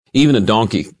Even a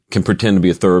donkey can pretend to be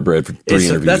a thoroughbred for three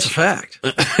interviews. That's a fact.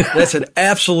 That's an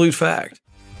absolute fact.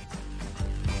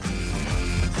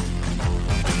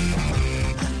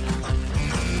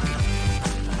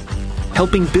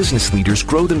 Helping business leaders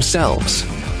grow themselves,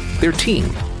 their team,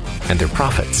 and their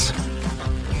profits.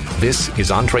 This is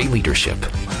EntreLeadership.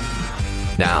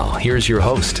 Now, here's your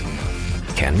host,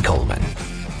 Ken Coleman.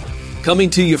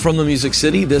 Coming to you from the Music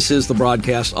City, this is the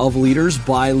broadcast of Leaders,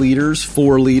 by leaders,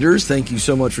 for leaders. Thank you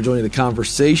so much for joining the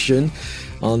conversation.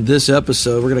 On this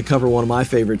episode, we're going to cover one of my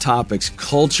favorite topics,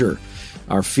 culture.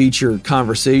 Our featured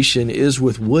conversation is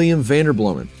with William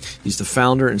Vanderbloemen. He's the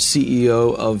founder and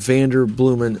CEO of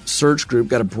Vanderbloemen Search Group.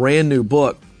 Got a brand new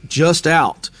book just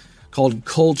out called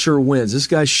Culture Wins. This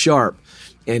guy's sharp,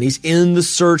 and he's in the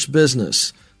search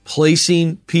business,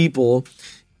 placing people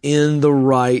in the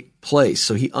right place.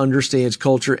 So he understands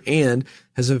culture and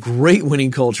has a great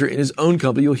winning culture in his own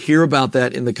company. You'll hear about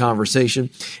that in the conversation.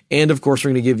 And of course,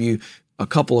 we're going to give you a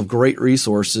couple of great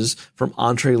resources from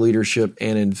EntreLeadership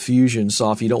and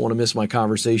Infusionsoft. You don't want to miss my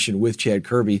conversation with Chad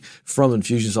Kirby from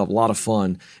Infusionsoft. A lot of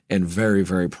fun and very,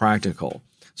 very practical.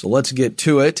 So let's get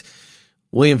to it.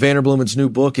 William Vanderbloemen's new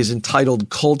book is entitled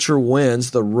Culture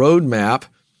Wins, the Roadmap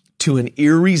to an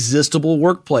Irresistible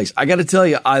Workplace. I got to tell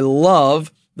you, I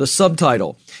love the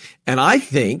subtitle, and I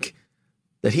think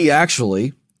that he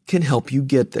actually can help you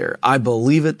get there. I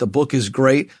believe it. The book is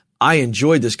great. I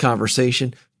enjoyed this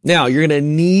conversation. Now, you're going to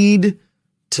need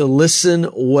to listen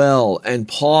well and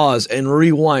pause and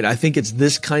rewind. I think it's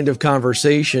this kind of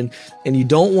conversation, and you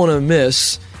don't want to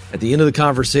miss, at the end of the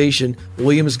conversation,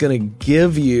 William is going to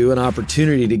give you an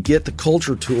opportunity to get the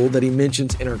culture tool that he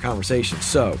mentions in our conversation.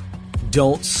 So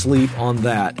don't sleep on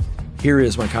that. Here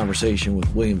is my conversation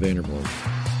with William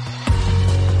Vanderbloemen.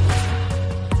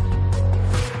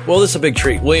 Well, this is a big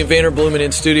treat. William Vanderbloemen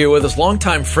in studio with us,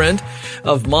 longtime friend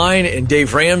of mine and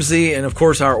Dave Ramsey, and of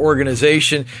course our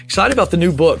organization. Excited about the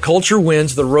new book, Culture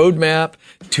Wins, the Roadmap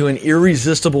to an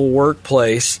Irresistible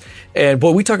Workplace. And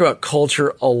boy, we talk about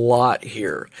culture a lot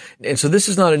here. And so this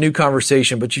is not a new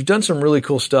conversation, but you've done some really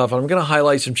cool stuff. I'm going to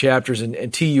highlight some chapters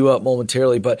and tee you up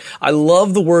momentarily, but I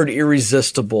love the word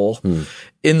irresistible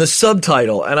in the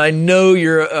subtitle. And I know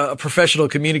you're a professional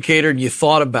communicator and you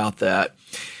thought about that.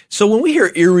 So when we hear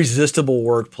irresistible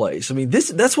workplace, I mean,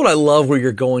 that's what I love where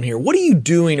you're going here. What are you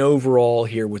doing overall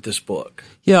here with this book?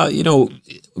 Yeah,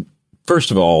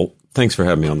 first of all, thanks for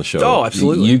having me on the show. Oh,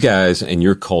 absolutely. You guys and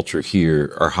your culture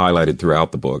here are highlighted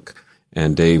throughout the book,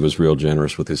 and Dave was real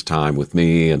generous with his time with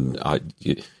me. And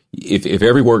if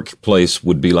every workplace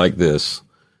would be like this,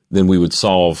 then we would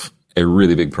solve a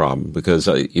really big problem. Because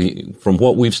from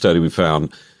what we've studied, we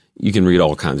found, you can read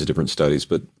all kinds of different studies,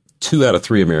 but 2 out of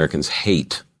 3 Americans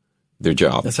hate their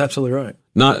job. That's absolutely right.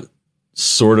 Not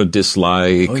sort of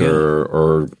dislike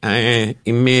or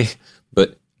meh,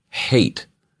 but hate.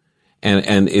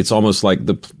 And it's almost like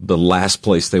the last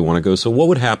place they want to go. So what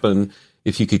would happen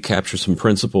if you could capture some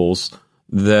principles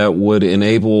that would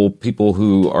enable people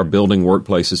who are building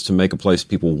workplaces to make a place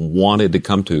people wanted to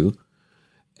come to?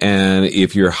 And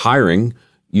if you're hiring,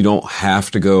 you don't have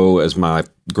to go, as my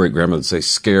great-grandmother would say,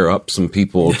 scare up some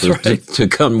people to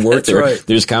come work there. Right.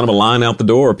 There's kind of a line out the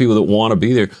door of people that want to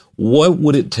be there. What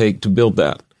would it take to build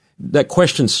that? That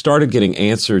question started getting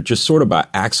answered just sort of by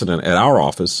accident at our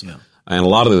office. Yeah. And a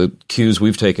lot of the cues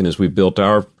we've taken as we built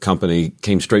our company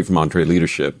came straight from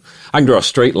EntreLeadership. I can draw a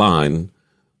straight line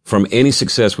from any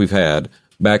success we've had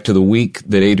back to the week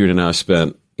that Adrian and I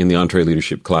spent in the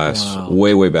EntreLeadership class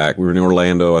way back. We were in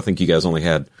Orlando. I think you guys only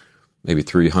had maybe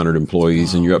 300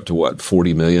 employees, and you're up to what,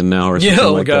 40 million now or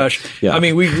something like that? Yeah. I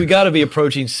mean, we got to be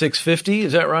approaching 650.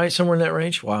 Is that right? Somewhere in that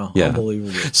range? Wow. Yeah.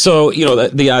 Unbelievable. So,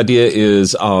 the idea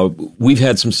is, we've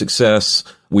had some success.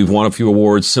 We've won a few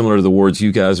awards similar to the awards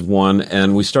you guys have won.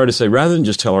 And we started to say, rather than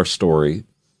just tell our story,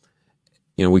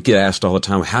 we get asked all the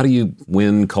time, how do you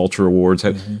win culture awards?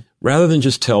 Rather than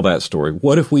just tell that story,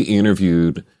 what if we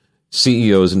interviewed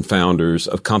CEOs and founders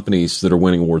of companies that are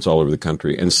winning awards all over the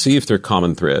country and see if there are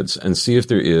common threads and see if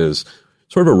there is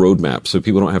sort of a roadmap so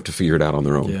people don't have to figure it out on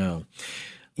their own. Yeah.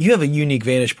 You have a unique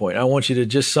vantage point. I want you to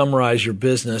just summarize your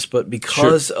business, but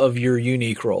because of your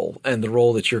unique role and the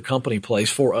role that your company plays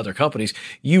for other companies,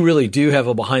 you really do have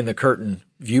a behind the curtain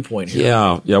viewpoint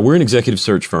here. Yeah. We're an executive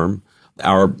search firm.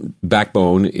 Our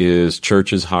backbone is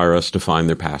churches hire us to find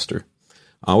their pastor.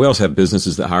 We also have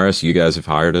businesses that hire us. You guys have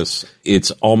hired us. It's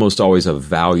almost always a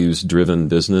values-driven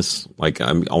business, like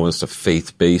almost a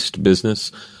faith-based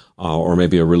business, or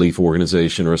maybe a relief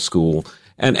organization or a school.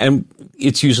 And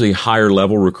it's usually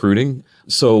higher-level recruiting.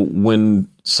 So when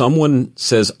someone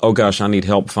says, oh, gosh, I need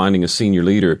help finding a senior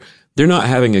leader, they're not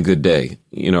having a good day.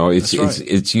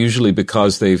 It's usually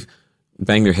because they've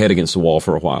banged their head against the wall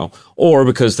for a while, or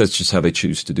because that's just how they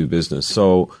choose to do business.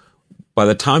 So by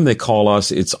the time they call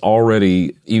us, it's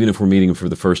already, even if we're meeting them for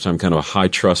the first time, kind of a high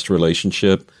trust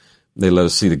relationship. They let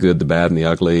us see the good, the bad, and the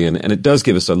ugly. And it does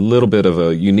give us a little bit of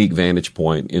a unique vantage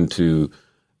point into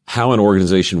how an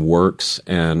organization works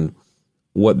and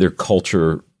what their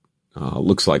culture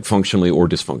looks like functionally or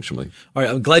dysfunctionally. All right.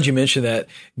 I'm glad you mentioned that.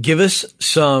 Give us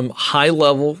some high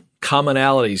level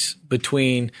commonalities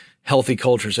between healthy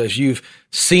cultures as you've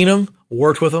seen them,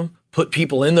 worked with them, put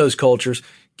people in those cultures.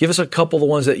 Give us a couple of the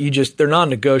ones that they're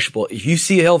non-negotiable. If you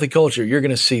see a healthy culture, you're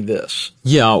going to see this.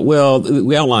 Yeah, well,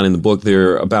 we outline in the book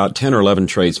there are about 10 or 11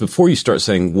 traits. Before you start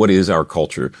saying, what is our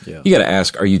culture? Yeah. You got to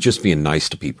ask, are you just being nice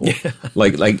to people? Yeah.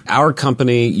 Like our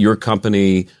company, your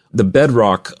company, the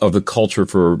bedrock of the culture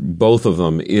for both of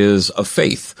them is a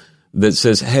faith that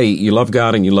says, hey, you love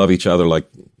God and you love each other like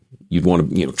you'd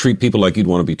want to, treat people like you'd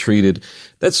want to be treated.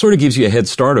 That sort of gives you a head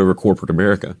start over corporate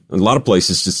America. In a lot of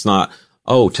places, it's not,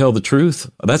 oh, tell the truth.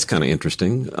 That's kind of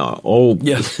interesting.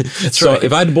 Yeah, that's so right.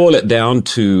 If I had to boil it down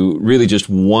to really just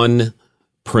one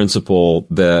principle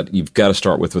that you've got to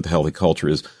start with a healthy culture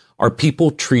is, are people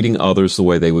treating others the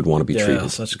way they would want to be treated?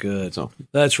 Yes, that's good.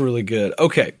 That's really good.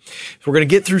 Okay. So we're going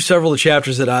to get through several of the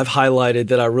chapters that I've highlighted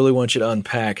that I really want you to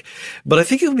unpack. But I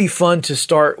think it would be fun to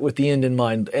start with the end in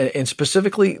mind, and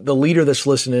specifically the leader that's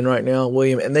listening right now,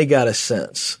 William, and they got a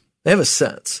sense. They have a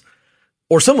sense.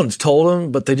 Or someone's told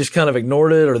them, but they just kind of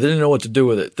ignored it, or they didn't know what to do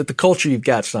with it, that the culture you've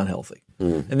got is not healthy.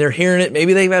 And they're hearing it.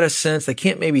 Maybe they've had a sense. They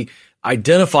can't maybe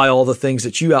identify all the things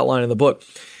that you outline in the book.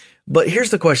 But here's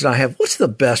the question I have. What's the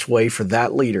best way for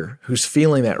that leader who's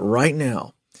feeling that right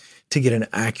now to get an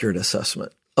accurate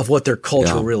assessment of what their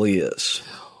culture really is?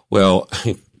 Well,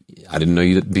 I didn't know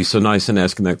you'd be so nice in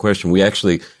asking that question. We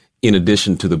actually, in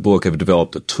addition to the book, have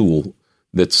developed a tool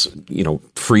that's,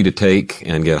 free to take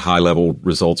and get high level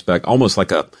results back, almost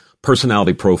like a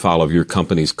personality profile of your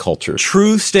company's culture.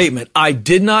 True statement. I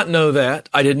did not know that.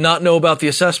 I did not know about the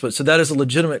assessment. So that is a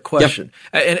legitimate question.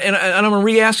 Yep. And I'm going to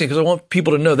re-ask it because I want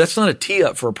people to know that's not a tee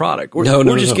up for a product. We're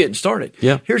just getting started.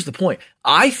 Yeah. Here's the point.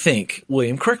 I think,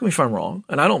 William, correct me if I'm wrong,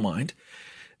 and I don't mind,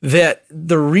 that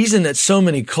the reason that so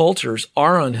many cultures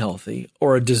are unhealthy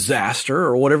or a disaster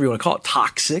or whatever you want to call it,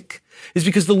 toxic, is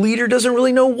because the leader doesn't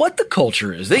really know what the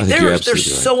culture is. They're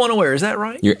so unaware. Is that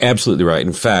right? You're absolutely right.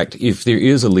 In fact, if there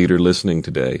is a leader listening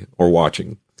today or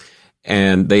watching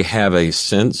and they have a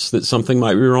sense that something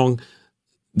might be wrong,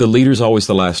 the leader's always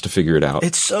the last to figure it out.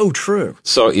 It's so true.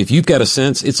 So if you've got a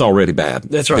sense, it's already bad.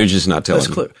 That's right. They're just not telling you.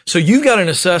 That's clear. So you've got an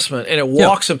assessment and it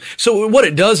walks them. So what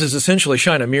it does is essentially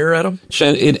shine a mirror at them?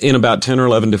 In about 10 or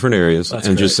 11 different areas. That's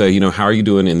and great. Just say, how are you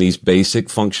doing in these basic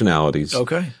functionalities?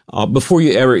 Okay. Before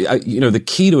you ever, the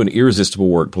key to an irresistible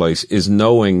workplace is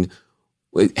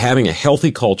having a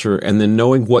healthy culture and then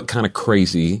knowing what kind of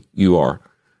crazy you are.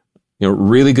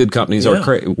 Really good companies are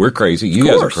we're crazy. You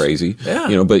guys are crazy.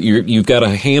 Yeah. But you've got a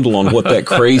handle on what that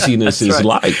craziness is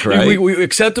like, right? We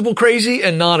acceptable crazy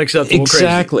and non-acceptable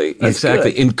crazy.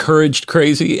 Exactly. Good. Encouraged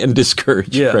crazy and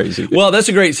discouraged crazy. Well, that's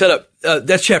a great setup.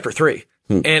 That's chapter 3.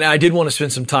 And I did want to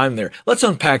spend some time there. Let's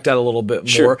unpack that a little bit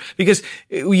more because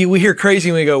we hear crazy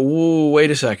and we go, whoa, wait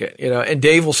a second. And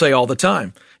Dave will say all the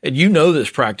time, and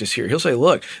this practice here. He'll say,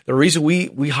 look, the reason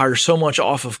we hire so much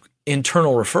off of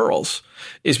internal referrals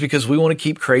is because we want to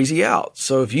keep crazy out.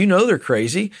 So if they're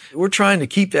crazy, we're trying to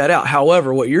keep that out.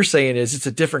 However, what you're saying is it's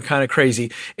a different kind of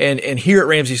crazy. And here at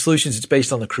Ramsey Solutions, it's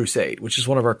based on the crusade, which is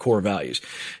one of our core values.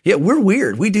 Yeah, we're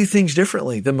weird. We do things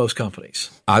differently than most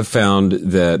companies. I've found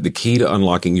that the key to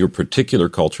unlocking your particular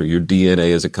culture, your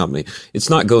DNA as a company, it's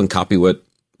not go and copy what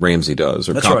Ramsey does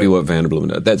or copy what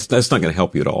Vanderbloemen does. That's not going to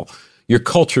help you at all. Your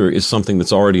culture is something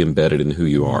that's already embedded in who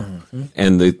you are. Mm-hmm.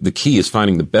 And the key is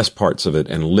finding the best parts of it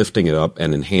and lifting it up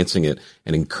and enhancing it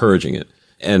and encouraging it.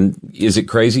 And is it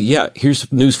crazy? Yeah. Here's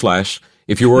newsflash.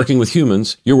 If you're working with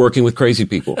humans, you're working with crazy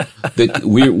people. That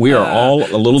we are all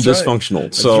a little dysfunctional.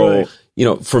 Right.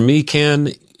 So, for me,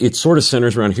 Ken, it sort of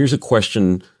centers around, here's a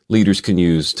question leaders can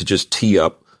use to just tee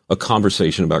up a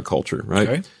conversation about culture, right?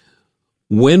 Okay.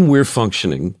 When we're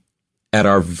functioning at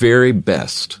our very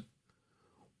best,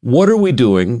 what are we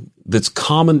doing that's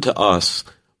common to us,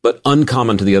 but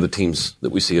uncommon to the other teams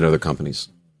that we see at other companies?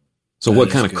 So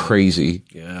what kind of crazy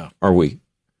are we?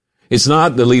 It's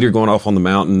not the leader going off on the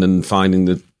mountain and finding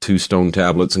the 2 stone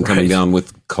tablets and coming down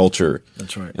with culture.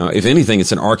 That's right. If anything,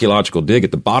 it's an archaeological dig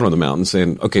at the bottom of the mountain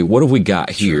saying, okay, what have we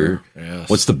got here? Yes.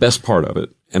 What's the best part of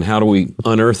it? And how do we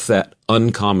unearth that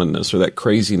uncommonness or that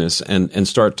craziness and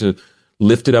start to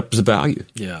lift it up as a value?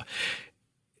 Yeah.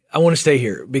 I want to stay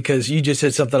here because you just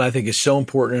said something I think is so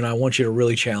important, and I want you to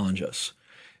really challenge us.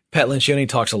 Pat Lencioni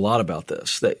talks a lot about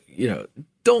this, that,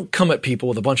 don't come at people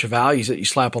with a bunch of values that you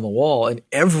slap on the wall, and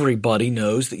everybody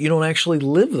knows that you don't actually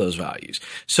live those values.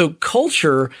 So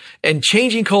culture and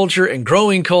changing culture and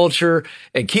growing culture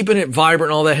and keeping it vibrant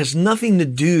and all that has nothing to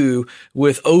do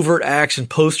with overt acts and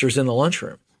posters in the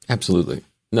lunchroom. Absolutely.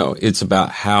 No, it's about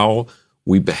how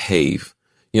we behave.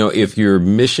 If your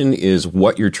mission is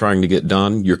what you're trying to get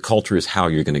done, your culture is how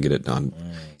you're going to get it done.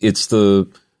 It's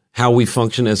how we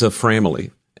function as a family,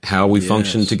 how we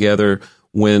function together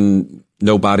when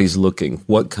nobody's looking.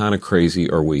 What kind of crazy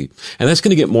are we? And that's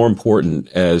going to get more important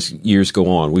as years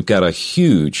go on. We've got a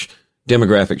huge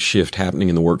demographic shift happening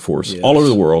in the workforce all over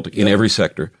the world in every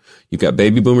sector. You've got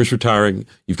baby boomers retiring.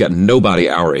 You've got nobody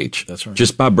our age. That's right.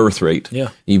 Just by birth rate. Yeah.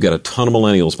 You've got a ton of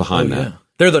millennials behind that. Yeah.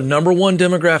 They're the number one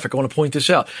demographic. I want to point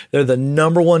this out. They're the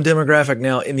number one demographic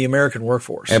now in the American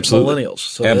workforce. Absolutely. Millennials.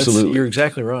 So absolutely. You're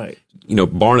exactly right.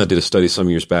 Barna did a study some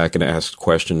years back and asked a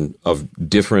question of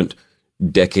different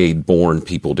decade-born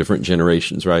people, different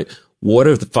generations, right? What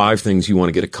are the 5 things you want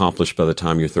to get accomplished by the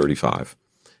time you're 35?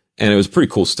 And it was a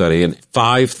pretty cool study. And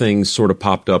 5 things sort of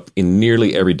popped up in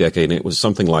nearly every decade. And it was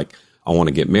something like, I want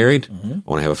to get married. I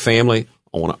want to have a family.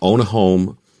 I want to own a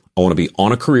home. I want to be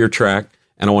on a career track.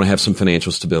 And I want to have some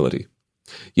financial stability.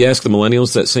 You ask the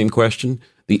millennials that same question.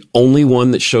 The only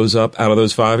one that shows up out of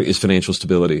those 5 is financial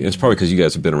stability. And it's probably because you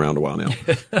guys have been around a while now.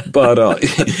 But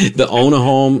the own a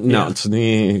home, no, it's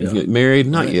get married,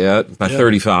 not yet, by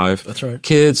 35. That's right.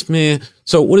 Kids, meh.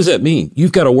 So what does that mean?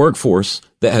 You've got a workforce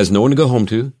that has no one to go home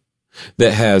to,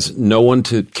 that has no one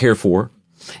to care for,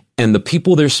 and the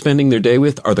people they're spending their day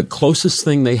with are the closest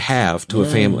thing they have to a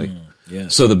family.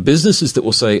 Yes. So the businesses that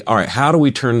will say, all right, how do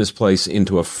we turn this place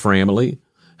into a family?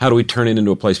 How do we turn it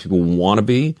into a place people want to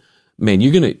be? Man,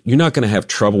 you're not going to have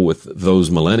trouble with those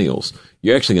millennials.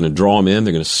 You're actually going to draw them in.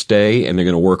 They're going to stay, and they're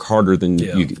going to work harder than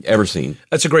you've ever seen.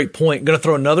 That's a great point. I'm going to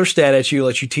throw another stat at you,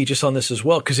 let you teach us on this as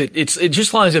well, because it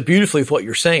just lines up beautifully with what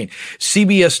you're saying.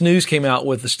 CBS News came out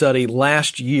with a study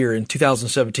last year in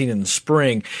 2017 in the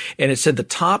spring, and it said the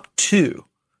top two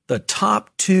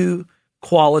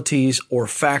qualities or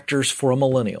factors for a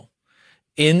millennial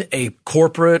in a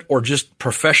corporate or just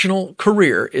professional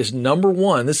career is number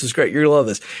one. This is great. You're going to love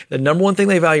this. The number one thing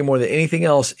they value more than anything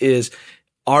else is,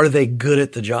 are they good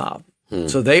at the job?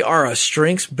 So they are a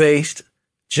strengths-based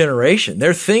generation.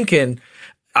 They're thinking,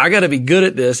 I got to be good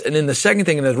at this. And then the second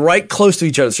thing, and they're right close to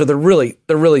each other. So they're really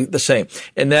the same.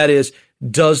 And that is,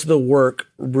 does the work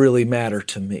really matter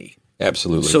to me?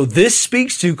 Absolutely. So this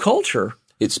speaks to culture.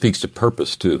 It speaks to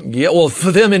purpose, too. Yeah, well,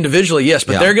 for them individually, yes,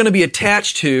 but they're going to be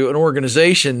attached to an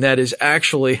organization that is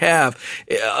actually have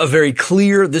a very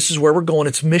clear, this is where we're going,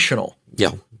 it's missional.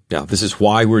 Yeah, this is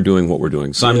why we're doing what we're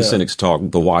doing. Simon Sinek's talk,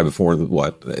 the why before the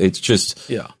what. It's just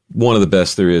one of the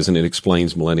best there is, and it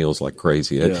explains millennials like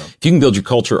crazy. Yeah. If you can build your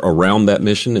culture around that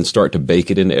mission and start to bake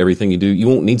it into everything you do, you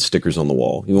won't need stickers on the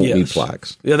wall. You won't need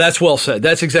plaques. Yeah, that's well said.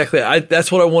 That's exactly it.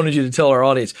 That's what I wanted you to tell our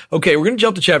audience. Okay, we're going to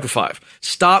jump to chapter 5.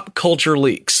 Stop culture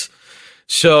leaks.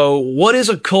 So what is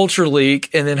a culture leak,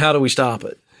 and then how do we stop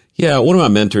it? Yeah, one of my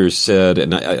mentors said,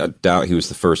 and I doubt he was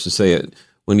the first to say it,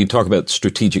 when you talk about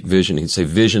strategic vision, he'd say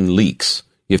vision leaks.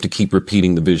 You have to keep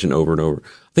repeating the vision over and over.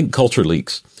 I think culture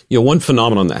leaks. One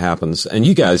phenomenon that happens, and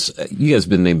you guys have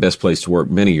been named best place to work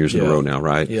many years in a row now,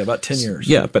 right? Yeah, about 10 years.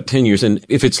 Yeah, about 10 years. And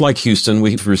if it's like Houston,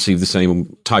 we've received the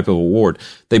same type of award.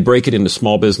 They break it into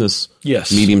small business,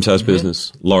 medium-sized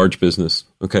business, large business.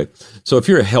 Okay. So if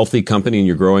you're a healthy company and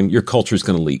you're growing, your culture is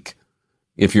going to leak.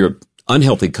 If you're an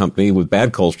unhealthy company with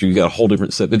bad culture, you got a whole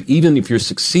different set. But even if you're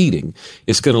succeeding,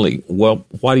 it's going to leak. Well,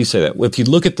 why do you say that? Well, if you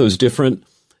look at those different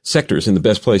sectors in the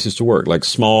best places to work, like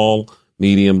small,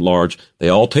 medium, large, they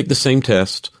all take the same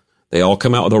test. They all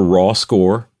come out with a raw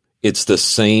score. It's the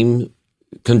same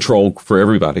control for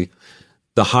everybody.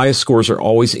 The highest scores are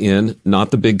always in, not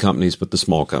the big companies, but the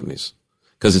small companies.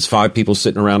 Because it's 5 people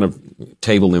sitting around a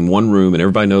table in one room and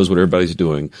everybody knows what everybody's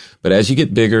doing. But as you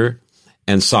get bigger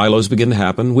and silos begin to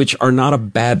happen, which are not a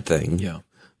bad thing,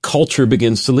 culture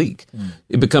begins to leak.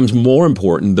 It becomes more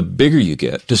important the bigger you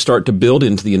get to start to build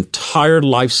into the entire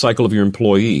life cycle of your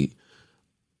employee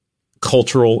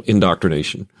cultural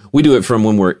indoctrination. We do it from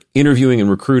when we're interviewing and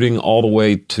recruiting all the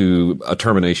way to a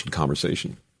termination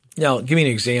conversation. Now, give me an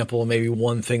example, maybe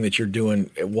one thing that you're doing,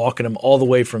 walking them all the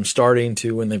way from starting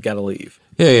to when they've got to leave.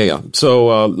 Yeah.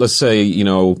 So let's say,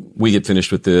 we get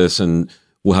finished with this and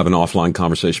we'll have an offline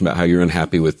conversation about how you're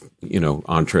unhappy with,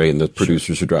 Entree and the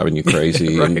producers are driving you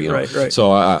crazy. Right.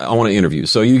 So I want to interview.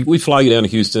 So we fly you down to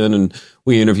Houston and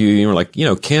we interview you and we're like,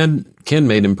 Ken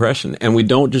made an impression. And we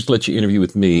don't just let you interview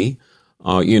with me.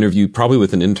 You interview probably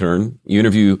with an intern. You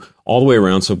interview all the way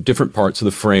around, so different parts of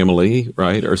the family,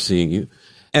 right, are seeing you.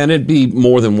 And it'd be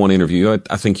more than one interview.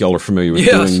 I think y'all are familiar with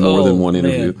doing more than one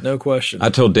interview. Man, no question. I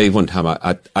told Dave one time,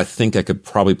 I think I could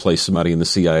probably place somebody in the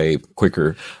CIA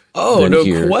quicker. Oh, than no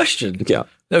here. question. Yeah.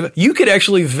 You could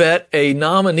actually vet a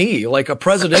nominee, like a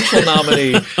presidential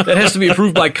nominee, that has to be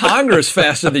approved by Congress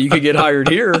faster than you could get hired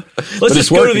here. Let's just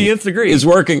go to the nth degree. It's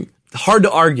working. Hard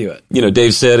to argue it. You know,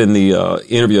 Dave said in the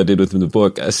interview I did with him in the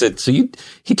book, I said, so he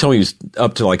told me he was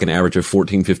up to like an average of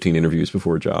 14, 15 interviews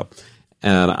before a job.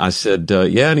 And I said,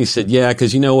 yeah. And he said, yeah,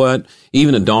 because you know what?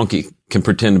 Even a donkey can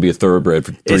pretend to be a thoroughbred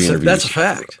for 3 interviews. That's a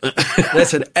fact.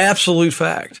 That's an absolute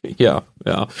fact. Yeah.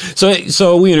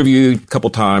 So we interview a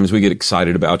couple times. We get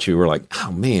excited about you. We're like,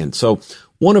 oh, man. So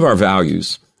one of our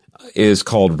values is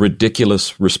called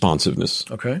ridiculous responsiveness.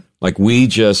 Okay. Like we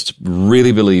just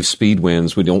really believe speed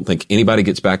wins. We don't think anybody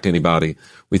gets back to anybody.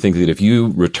 We think that if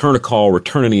you return a call,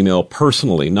 return an email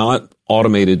personally, not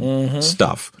automated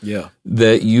stuff,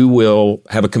 that you will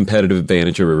have a competitive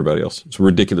advantage over everybody else. It's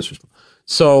ridiculous.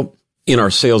 So in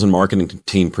our sales and marketing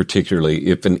team, particularly,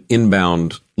 if an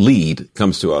inbound lead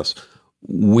comes to us,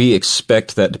 we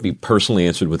expect that to be personally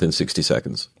answered within 60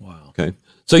 seconds. Wow. Okay.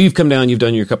 So you've come down, you've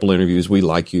done your couple interviews. We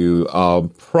like you.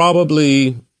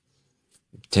 Probably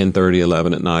 10:30,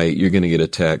 11 at night, you're going to get a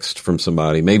text from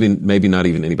somebody, maybe not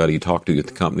even anybody you talk to at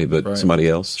the company, but somebody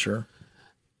else. Sure.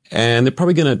 And they're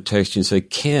probably going to text you and say,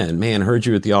 Ken, man, heard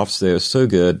you at the office today. It was so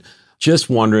good. Just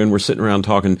wondering, we're sitting around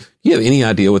talking. Do you have any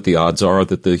idea what the odds are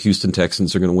that the Houston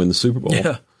Texans are going to win the Super Bowl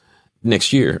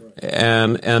next year?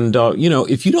 And you know,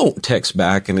 if you don't text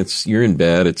back and you're in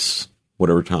bed, it's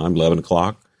whatever time, 11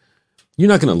 o'clock, you're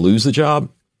not going to lose the job.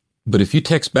 But if you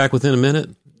text back within a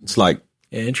minute, it's like,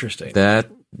 interesting.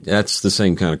 That's the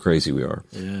same kind of crazy we are.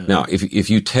 Yeah. Now, if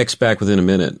you text back within a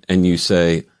minute and you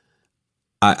say,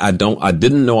 I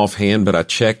didn't know offhand, but I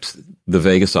checked the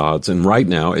Vegas odds, and right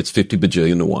now it's 50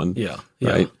 bajillion to 1. Yeah.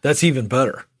 Right. That's even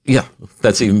better. Yeah,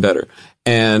 that's even better.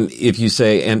 And if you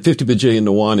say, and 50 bajillion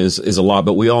to 1 is a lot,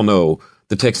 but we all know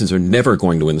the Texans are never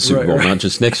going to win the Super Bowl, not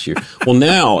just next year. Well,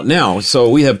 now, so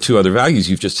we have 2 other values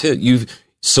you've just hit.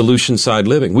 Solution side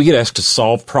living. We get asked to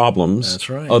solve problems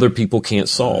other people can't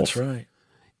solve. That's right.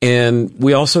 And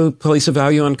we also place a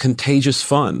value on contagious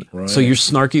fun. Right. So you're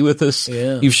snarky with us.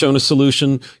 Yeah. You've shown a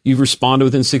solution. You've responded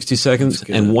within 60 seconds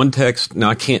and one text.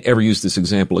 Now, I can't ever use this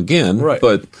example again. Right.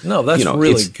 But no, that's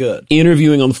really good.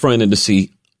 Interviewing on the front end to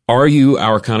see, are you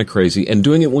our kind of crazy? And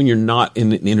doing it when you're not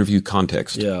in an interview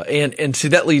context. Yeah. And see,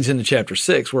 that leads into chapter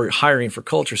 6, where hiring for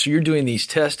culture. So you're doing these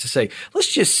tests to say,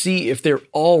 let's just see if they're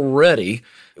already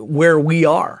where we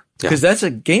are. Because that's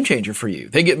a game changer for you.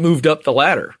 They get moved up the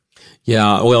ladder.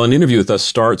 Yeah, well, an interview with us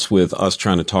starts with us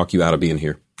trying to talk you out of being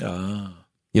here. You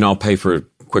know, I'll pay for a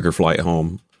quicker flight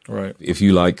home. Right. If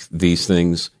you like these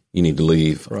things, you need to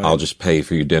leave. Right. I'll just pay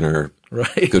for your dinner.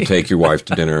 Right. Go take your wife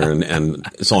to dinner, and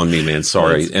it's on me, man.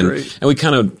 Sorry. And we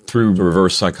kind of, through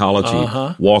reverse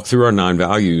psychology, walk through our 9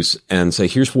 values and say,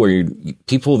 here's where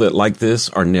people that like this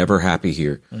are never happy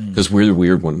here because we're the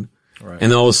weird one. Right.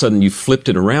 And then all of a sudden you flipped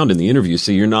it around in the interview,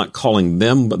 so you're not calling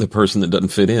them the person that doesn't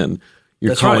fit in.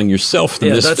 You're calling yourself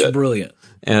the misfit. That's brilliant.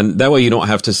 And that way you don't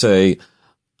have to say,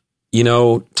 you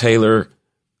know, Taylor,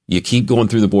 you keep going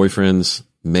through the boyfriends.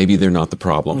 Maybe they're not the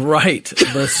problem. Right.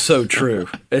 That's so true.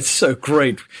 It's so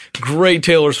great. Great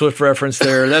Taylor Swift reference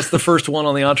there. That's the first one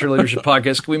on the EntreLeadership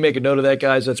podcast. Can we make a note of that,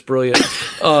 guys? That's brilliant.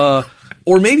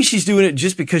 Or maybe she's doing it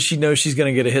just because she knows she's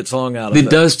going to get a hit song out of it. It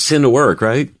does tend to work,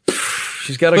 right?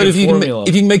 She's got a good formula.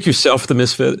 If you can make yourself the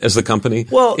misfit as the company,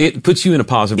 well, it puts you in a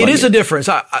positive light. It is a difference.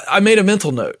 I made a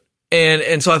mental note.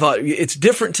 And so I thought it's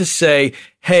different to say,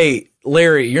 hey,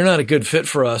 Larry, you're not a good fit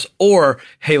for us. Or,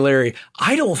 hey, Larry,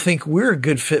 I don't think we're a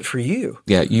good fit for you.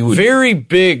 Yeah, you would. Very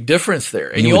big difference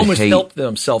there. And you almost help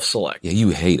them self-select. Yeah, you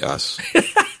hate us.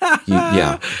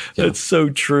 That's so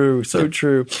true. So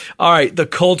true. All right. The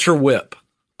culture whip.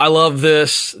 I love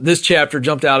this. This chapter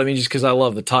jumped out at me just because I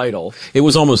love the title. It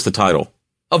was almost the title.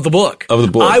 Of the book.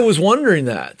 I was wondering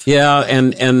that. Yeah,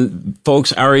 and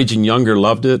folks our age and younger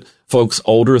loved it. Folks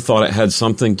older thought it had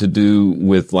something to do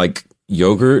with like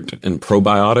yogurt and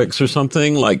probiotics or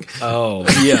something like. Oh,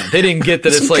 yeah. They didn't get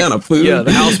that it's like kind of food. Yeah,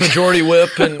 the House Majority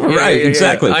Whip. And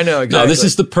exactly. I know exactly. No, this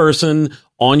is the person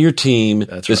on your team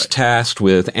that's tasked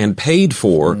with and paid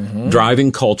for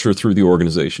driving culture through the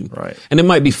organization. Right. And it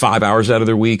might be 5 hours out of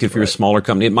their week if you're a smaller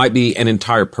company. It might be an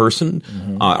entire person.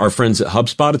 Our friends at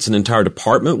HubSpot, it's an entire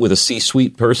department with a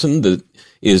C-suite person that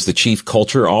is the chief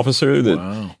culture officer.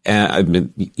 I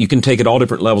mean, you can take it all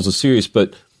different levels of serious,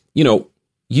 but you know,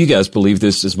 you guys believe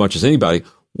this as much as anybody.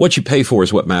 What you pay for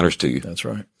is what matters to you. That's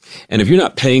right. And if you're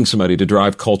not paying somebody to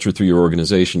drive culture through your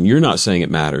organization, you're not saying it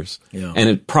matters. Yeah. And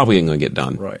it probably ain't going to get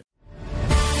done. Right.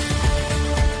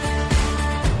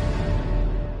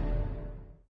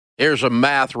 Here's a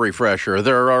math refresher.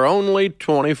 There are only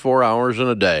 24 hours in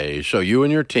a day, so you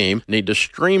and your team need to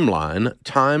streamline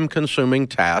time-consuming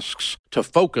tasks to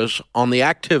focus on the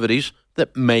activities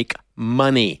that make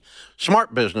money.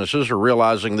 Smart businesses are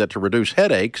realizing that to reduce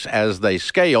headaches as they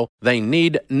scale, they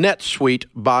need NetSuite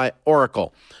by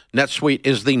Oracle. NetSuite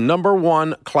is the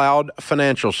 #1 cloud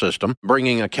financial system,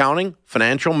 bringing accounting,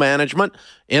 financial management,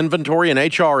 inventory, and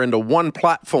HR into one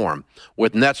platform.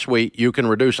 With NetSuite, you can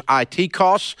reduce IT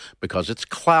costs because it's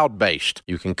cloud-based.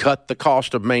 You can cut the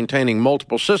cost of maintaining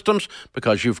multiple systems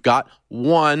because you've got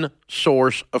one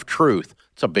source of truth.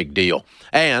 It's a big deal.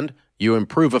 And you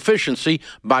improve efficiency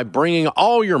by bringing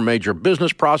all your major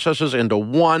business processes into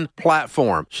one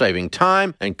platform, saving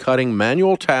time and cutting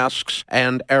manual tasks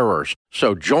and errors.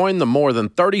 So join the more than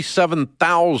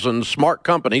 37,000 smart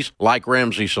companies like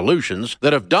Ramsey Solutions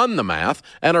that have done the math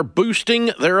and are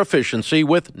boosting their efficiency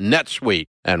with NetSuite.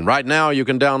 And right now you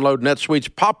can download NetSuite's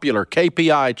popular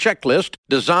KPI checklist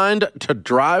designed to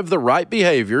drive the right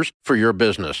behaviors for your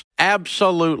business.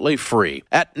 Absolutely free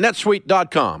at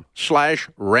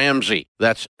netsuite.com/Ramsey.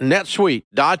 That's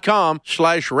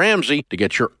netsuite.com/Ramsey to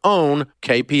get your own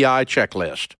KPI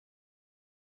checklist.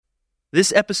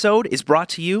 This episode is brought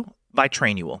to you by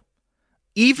Trainual.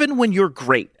 Even when you're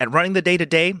great at running the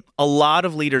day-to-day, a lot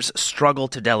of leaders struggle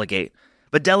to delegate.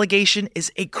 But delegation is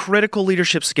a critical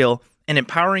leadership skill, and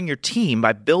empowering your team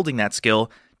by building that skill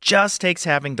just takes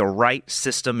having the right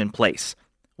system in place.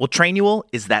 Well, Trainual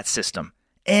is that system,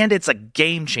 and it's a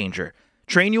game changer.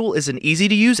 Trainual is an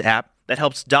easy-to-use app that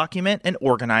helps document and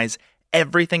organize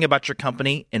everything about your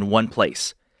company in one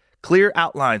place. Clear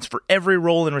outlines for every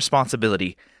role and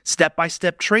responsibility,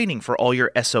 step-by-step training for all your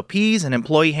SOPs and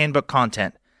employee handbook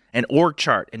content, an org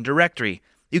chart and directory.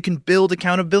 You can build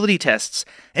accountability tests.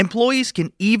 Employees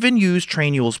can even use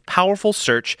Trainual's powerful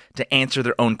search to answer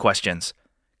their own questions.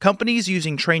 Companies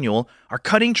using Trainual are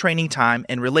cutting training time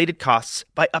and related costs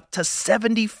by up to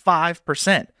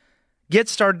 75%. Get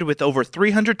started with over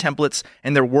 300 templates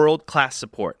and their world-class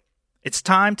support. It's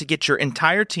time to get your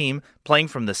entire team playing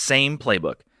from the same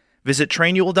playbook. Visit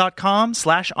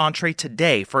Trainual.com/Entree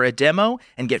today for a demo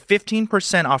and get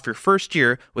 15% off your first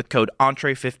year with code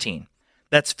Entree15.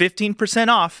 That's 15%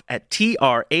 off at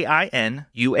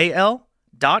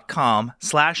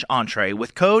Trainual.com/Entree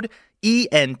with code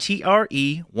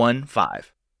ENTRE15.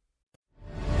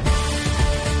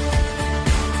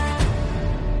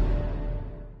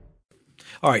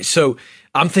 All right, so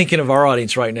I'm thinking of our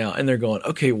audience right now, and they're going,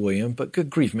 "Okay, William, but good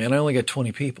grief, man, I only got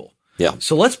 20 people." Yeah.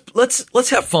 So let's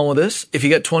have fun with this. If you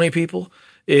got 20 people,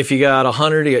 if you got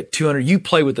 100, you got 200, you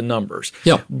play with the numbers.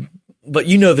 Yeah. But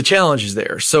you know the challenge is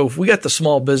there. So if we got the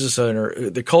small business owner,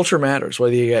 the culture matters,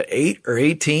 whether you got 8 or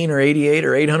 18 or 88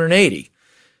 or 880.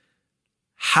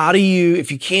 How do you,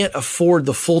 if you can't afford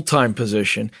the full-time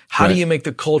position, how do you make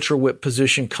the culture whip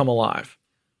position come alive?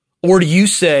 Or do you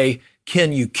say,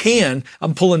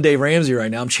 I'm pulling Dave Ramsey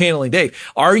right now. I'm channeling Dave.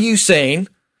 Are you saying,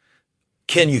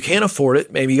 you can't afford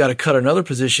it. Maybe you got to cut another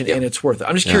position and it's worth it.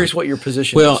 I'm just curious what your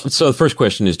position is. Well, so the first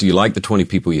question is, do you like the 20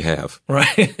 people you have?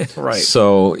 Right. Right.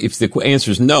 So if the answer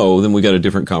is no, then we got a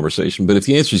different conversation. But if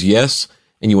the answer is yes,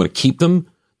 and you want to keep them,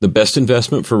 the best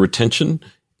investment for retention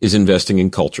is investing in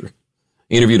culture.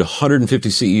 I interviewed 150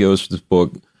 CEOs for this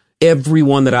book.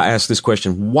 Everyone that I asked this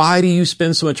question, why do you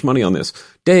spend so much money on this?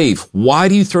 Dave, why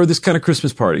do you throw this kind of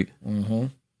Christmas party? Mm-hmm.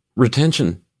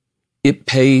 Retention. It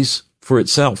pays for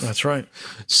itself. That's right.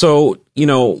 So,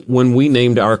 when we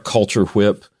named our culture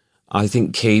whip, I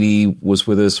think Katie was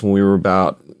with us when we were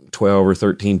about 12 or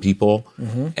 13 people.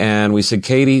 Mm-hmm. And we said,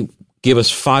 Katie, give us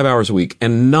 5 hours a week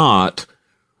and not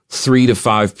 3 to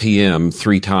 5 p.m.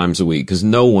 3 times a week, because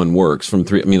no one works from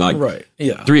 3. I mean, like, right.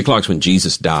 Yeah. 3 o'clock's when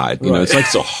Jesus died. It's like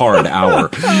it's a hard hour.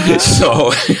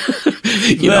 So,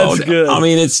 That's good. I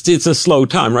mean, it's a slow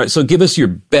time, right? So give us your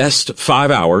best 5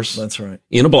 hours. That's right.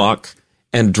 In a block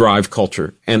and drive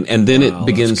culture. And then it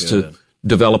begins to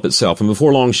develop itself. And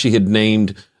before long, she had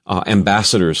named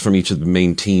ambassadors from each of the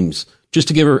main teams just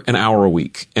to give her an hour a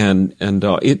week. And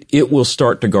it will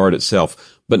start to guard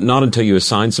itself, but not until you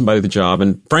assign somebody the job.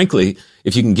 And frankly,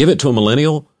 if you can give it to a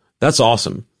millennial, that's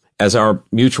awesome. As our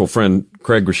mutual friend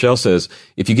Craig Rochelle says,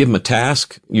 if you give them a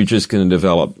task, you're just going to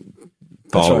develop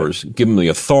followers. Right. Give them the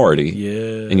authority,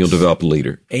 and you'll develop a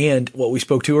leader. And what we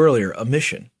spoke to earlier, a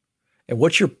mission. And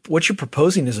what you're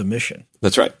proposing is a mission.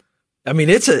 That's right. I mean,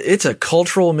 it's a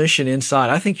cultural mission inside.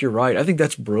 I think you're right. I think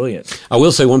that's brilliant. I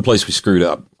will say one place we screwed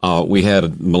up. We had a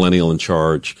millennial in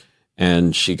charge,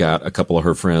 and she got a couple of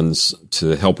her friends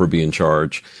to help her be in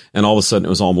charge. And all of a sudden it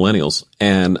was all millennials.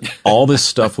 And all this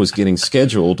stuff was getting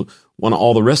scheduled when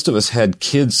all the rest of us had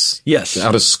kids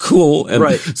out of school.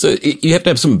 And so you have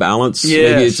to have some balance.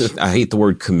 Yes. Maybe I hate the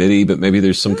word committee, but maybe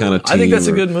there's some kind of team. I think that's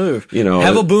a good move.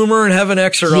 Have a boomer and have an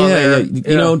Xer on there.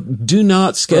 You know, do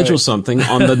not schedule something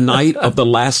on the night of the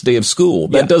last day of school.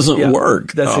 That doesn't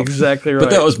work. That's exactly right. But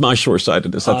that was my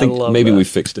short-sightedness. I think maybe we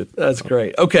fixed it. That's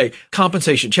great. Okay.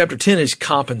 Compensation. Chapter 10 is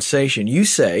compensation. You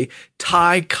say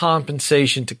tie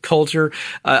compensation to culture.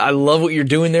 I love what you're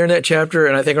doing there in that chapter.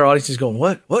 And I think our audience is going,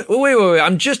 what? Wait.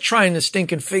 I'm just trying to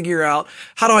stink and figure out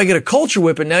how do I get a culture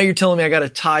whip? And now you're telling me I got to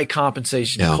tie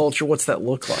compensation to culture. What's that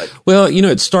look like? Well, you know,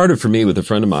 it started for me with a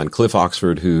friend of mine, Cliff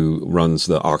Oxford, who runs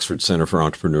the Oxford Center for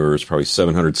Entrepreneurs, probably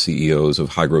 700 CEOs of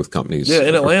high growth companies. Yeah,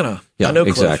 in Atlanta. Yeah, I know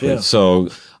Cliff, exactly. yeah. So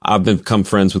I've become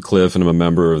friends with Cliff, and I'm a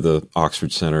member of the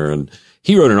Oxford Center. And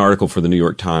he wrote an article for the New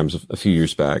York Times a few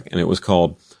years back, and it was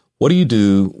called, "What Do You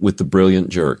Do with the Brilliant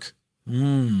Jerk?"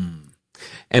 And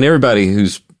everybody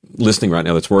who's listening right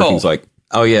now that's working is like,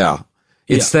 oh yeah,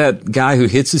 it's that guy who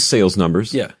hits his sales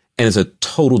numbers and is a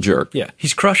total jerk. Yeah,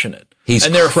 he's crushing it.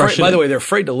 And they're afraid, by the way, they're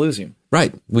afraid to lose him.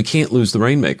 Right. We can't lose the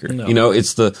rainmaker. No. You know,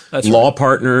 it's the law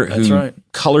partner who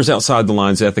colors outside the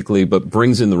lines ethically, but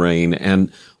brings in the rain.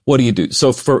 And what do you do?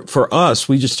 So for us,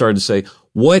 we just started to say,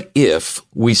 what if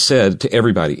we said to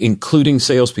everybody, including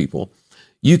salespeople,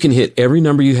 you can hit every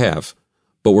number you have,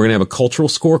 but we're going to have a cultural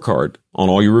scorecard on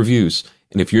all your reviews.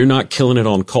 And if you're not killing it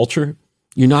on culture,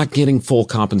 you're not getting full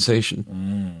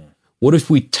compensation. What if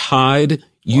we tied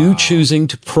you choosing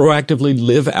to proactively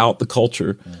live out the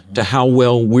culture to how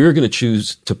well we're going to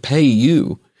choose to pay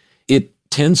you? It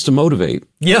tends to motivate.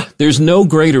 Yeah. There's no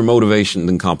greater motivation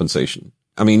than compensation.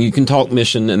 I mean, you can talk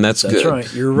mission, and that's good. That's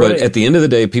right. You're right. But at the end of the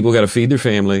day, people got to feed their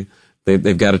family.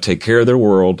 They've got to take care of their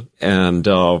world. And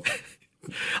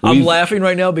I'm laughing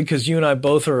right now because you and I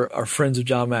both are friends of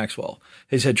John Maxwell.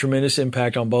 He's had tremendous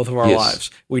impact on both of our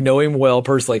lives. We know him well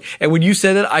personally. And when you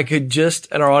said that, I could just,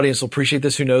 and our audience will appreciate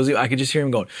this who knows him, I could just hear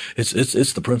him going, it's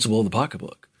the principle of the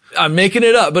pocketbook. I'm making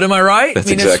it up, but am I right? That's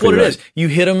that's what it is. You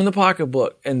hit them in the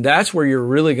pocketbook, and that's where you're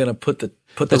really going to put the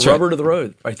rubber to the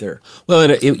road right there. Well,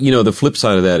 you know, the flip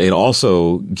side of that, it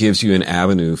also gives you an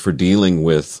avenue for dealing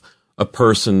with a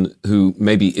person who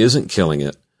maybe isn't killing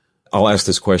it. I'll ask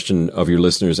this question of your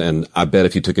listeners, and I bet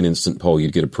if you took an instant poll,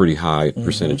 you'd get a pretty high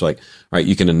percentage. Like, right,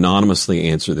 you can anonymously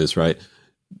answer this, right?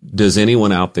 Does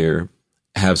anyone out there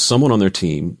have someone on their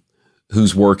team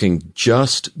who's working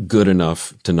just good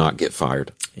enough to not get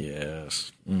fired?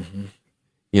 Yes. You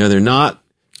know, they're not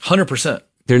 100%.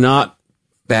 They're not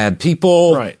bad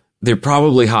people. Right. They're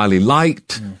probably highly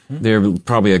liked. They're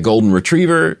probably a golden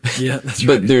retriever. Yeah, that's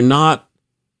right. But they're not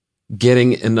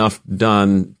getting enough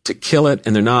done to kill it,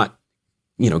 and they're not,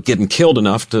 you know, getting killed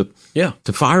enough to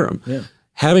fire them. Yeah.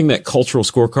 Having that cultural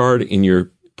scorecard in your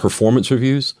performance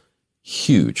reviews,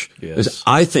 huge. Yes.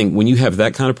 I think when you have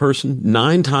that kind of person,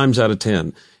 9 times out of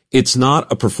 10, it's not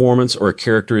a performance or a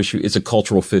character issue. It's a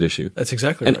cultural fit issue. That's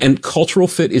exactly right. And cultural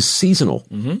fit is seasonal.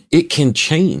 It can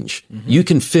change. You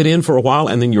can fit in for a while,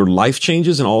 and then your life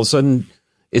changes, and all of a sudden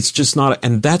it's just not,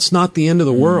 and that's not the end of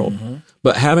the world.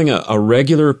 But having a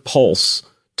regular pulse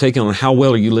taken on how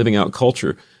well are you living out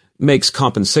culture makes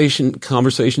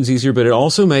conversations easier, but it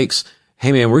also makes,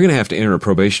 hey man, we're going to have to enter a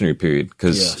probationary period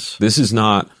because this is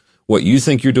not what you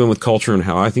think you're doing with culture and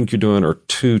how I think you're doing are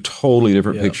two totally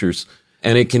different pictures.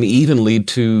 And it can even lead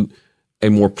to a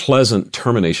more pleasant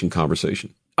termination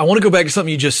conversation. I want to go back to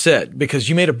something you just said because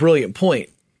you made a brilliant point.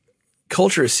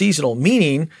 Culture is seasonal,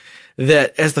 meaning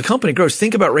that as the company grows,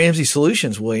 think about Ramsey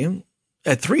Solutions, William,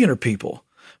 at 300 people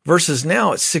versus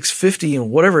now at 650 and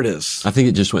whatever it is. I think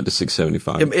it just went to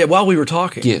 675. While we were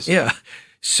talking. Yes. Yeah.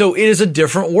 So it is a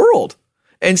different world.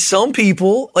 And some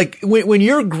people, like when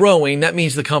you're growing, that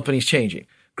means the company's changing.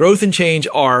 Growth and change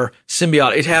are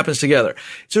symbiotic. It happens together.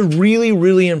 It's a really,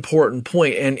 really important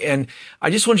point. And I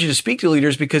just want you to speak to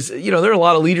leaders because, you know, there are a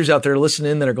lot of leaders out there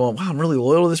listening that are going, wow, I'm really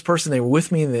loyal to this person. They were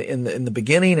with me in the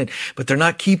beginning, but they're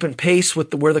not keeping pace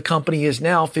with where the company is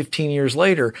now 15 years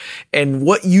later. And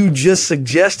what you just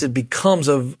suggested becomes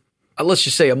let's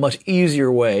just say a much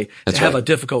easier way to have a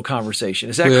difficult conversation.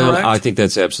 Is that correct? I think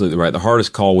that's absolutely right. The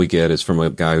hardest call we get is from a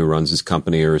guy who runs his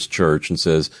company or his church and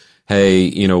says, hey,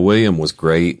 you know, William was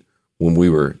great when we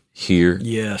were here.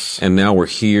 Yes. And now we're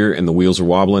here and the wheels are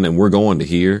wobbling and we're going to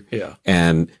here. Yeah.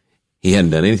 And he hadn't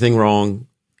done anything wrong.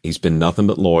 He's been nothing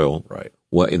but loyal. Right.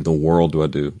 what in the world do I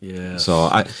do? Yes. So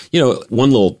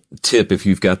one little tip, if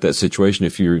you've got that situation,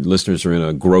 if your listeners are in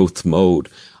a growth mode,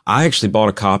 I actually bought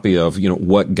a copy of,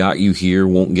 What Got You Here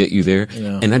Won't Get You There.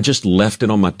 Yeah. And I just left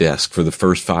it on my desk for the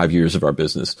first 5 years of our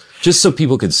business, just so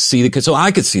people could see so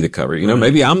I could see the cover.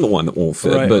 Maybe I'm the one that won't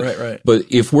fit. Right. But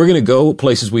if we're going to go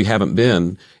places we haven't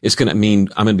been, it's going to mean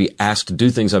I'm going to be asked to do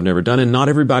things I've never done. And not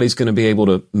everybody's going to be able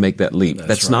to make that leap.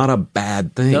 That's right. not a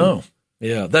bad thing. No.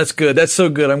 Yeah, that's good. That's so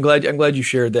good. I'm glad you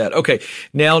shared that. Okay.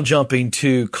 Now jumping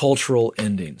to cultural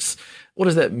endings. What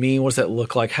does that mean? What does that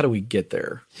look like? How do we get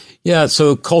there? Yeah,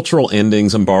 so cultural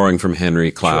endings, I'm borrowing from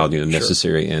Henry Cloud,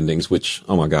 Necessary Endings, which,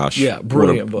 oh my gosh. Yeah,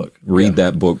 brilliant book. Read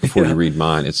that book before you read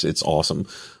mine. It's awesome.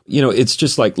 It's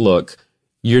just like, look,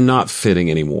 you're not fitting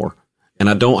anymore. And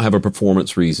I don't have a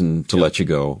performance reason to let you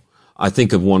go. I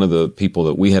think of one of the people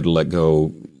that we had to let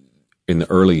go in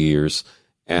the early years,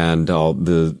 and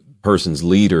the person's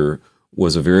leader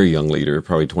was a very young leader,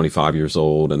 probably 25 years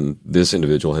old, and this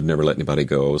individual had never let anybody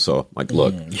go. So I'm like,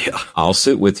 look, I'll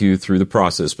sit with you through the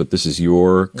process, but this is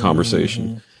your conversation.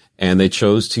 Mm-hmm. And they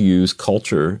chose to use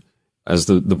culture as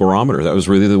the barometer. That was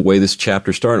really the way this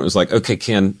chapter started. It was like, okay,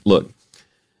 Ken, look,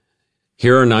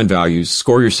 here are 9 values.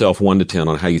 Score yourself 1 to 10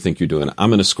 on how you think you're doing. I'm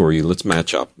going to score you. Let's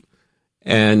match up.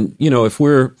 And, if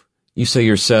you say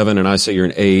you're 7 and I say you're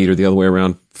an 8 or the other way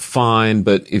around, fine.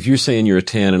 But if you're saying you're a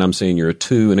 10 and I'm saying you're a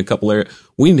 2 in a couple areas,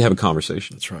 we need to have a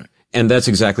conversation. That's right. And that's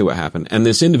exactly what happened. And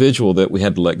this individual that we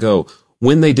had to let go,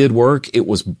 when they did work, it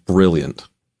was brilliant.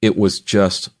 It was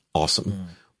just awesome.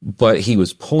 But he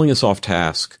was pulling us off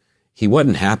task. He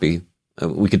wasn't happy.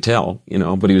 We could tell,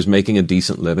 but he was making a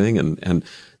decent living. And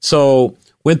so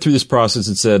went through this process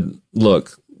and said,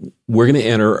 look, we're going to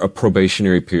enter a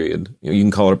probationary period. You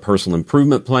can call it a personal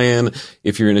improvement plan.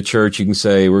 If you're in a church, you can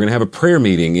say we're going to have a prayer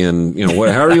meeting in,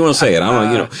 however you want to say it.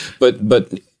 I don't know,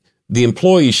 but the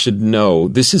employees should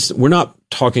know we're not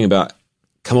talking about,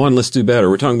 come on, let's do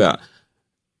better. We're talking about,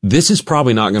 this is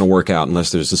probably not going to work out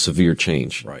unless there's a severe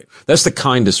change. Right. That's the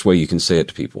kindest way you can say it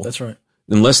to people. That's right.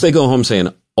 Unless they go home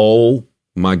saying, oh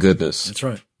my goodness. That's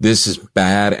right. This is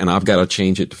bad and I've got to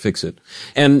change it to fix it.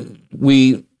 And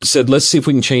we said, let's see if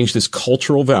we can change this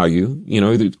cultural value.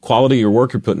 The quality of your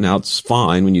work you're putting out's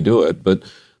fine when you do it, but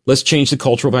let's change the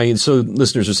cultural value. And so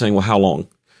listeners are saying, well, how long?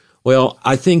 Well,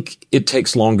 I think it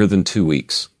takes longer than 2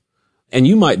 weeks. And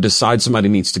you might decide somebody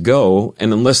needs to go,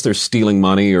 and unless they're stealing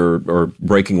money or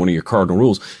breaking one of your cardinal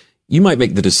rules, you might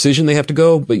make the decision they have to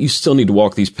go, but you still need to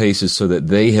walk these paces so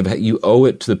that you owe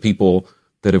it to the people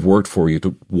that have worked for you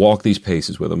to walk these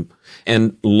paces with them.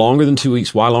 And longer than 2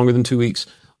 weeks. Why longer than 2 weeks?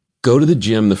 Go to the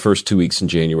gym the first 2 weeks in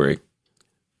January,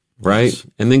 right? Yes.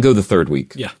 And then go the third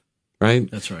week. Yeah. Right?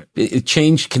 That's right.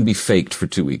 Change can be faked for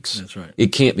 2 weeks. That's right. It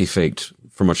can't be faked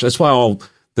for much. That's why all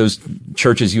those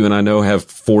churches you and I know have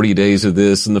 40 days of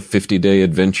this and the 50-day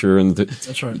adventure.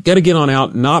 That's right. You got to get on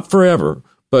out, not forever,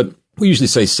 but we usually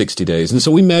say 60 days. And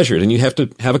so we measure it, and you have to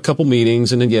have a couple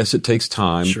meetings, and then yes, it takes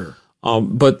time. Sure.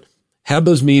 But have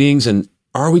those meetings, and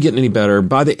are we getting any better?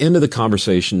 By the end of the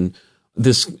conversation,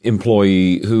 this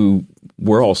employee who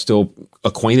we're all still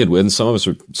acquainted with, and some of us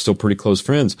are still pretty close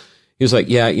friends, he was like,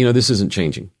 yeah, this isn't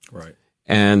changing. Right.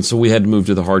 And so we had to move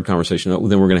to the hard conversation.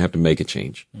 Then we're going to have to make a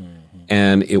change. Mm-hmm.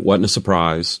 And it wasn't a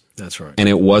surprise. That's right. And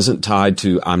it wasn't tied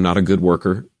to, I'm not a good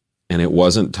worker. And it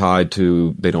wasn't tied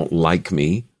to, they don't like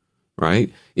me.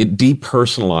 Right. It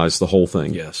depersonalized the whole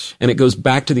thing. Yes. And it goes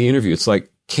back to the interview. It's like,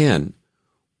 Ken,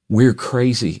 we're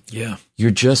crazy. Yeah.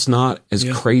 You're just not as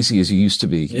crazy as you used to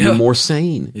be. Yeah. You're more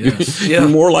sane. Yes. You're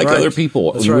more like other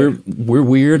people. That's right. We're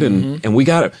weird, and we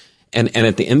got it. And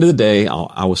at the end of the day,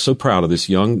 I was so proud of this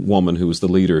young woman who was the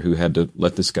leader who had to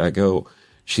let this guy go.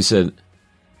 She said,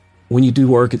 when you do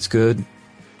work, it's good.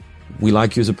 We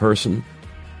like you as a person,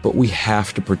 but we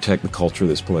have to protect the culture of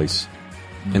this place.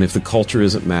 Mm-hmm. And if the culture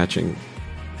isn't matching,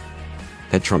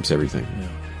 that trumps everything. Yeah.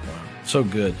 Wow. So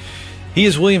good. He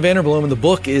is William Vanderbloemen, and the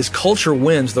book is Culture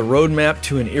Wins, The Roadmap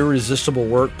to an Irresistible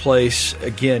Workplace.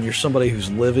 Again, you're somebody who's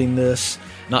living this,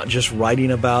 not just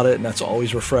writing about it, and that's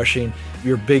always refreshing.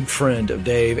 You're a big friend of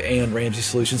Dave and Ramsey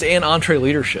Solutions and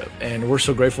EntreLeadership, and we're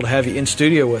so grateful to have you in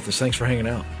studio with us. Thanks for hanging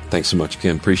out. Thanks so much,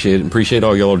 Ken. Appreciate it, and appreciate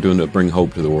all y'all are doing to bring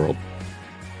hope to the world.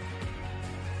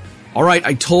 All right,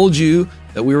 I told you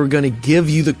that we were going to give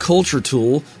you the culture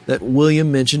tool that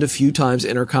William mentioned a few times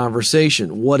in our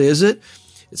conversation. What is it?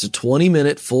 It's a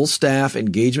 20-minute full staff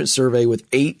engagement survey with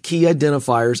 8 key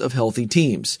identifiers of healthy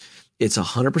teams. It's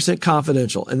 100%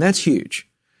 confidential, and that's huge.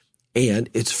 And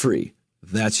it's free.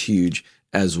 That's huge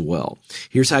as well.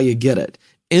 Here's how you get it.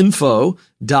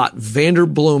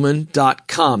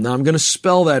 info.vanderbloemen.com. Now I'm going to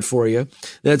spell that for you.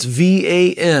 That's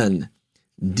VANDER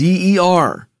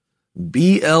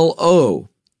BLOEMEN,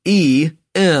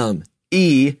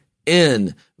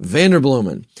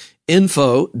 Vanderbloemen.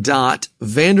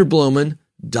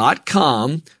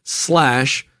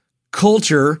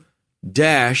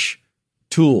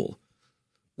 info.vanderbloemen.com/culture-tool.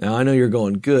 Now, I know you're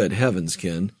going, good heavens,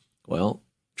 Ken. Well,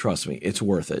 trust me, it's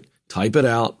worth it. Type it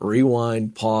out,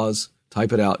 rewind, pause,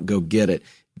 type it out, go get it.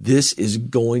 This is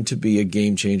going to be a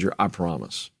game changer, I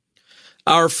promise.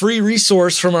 Our free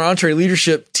resource from our Entree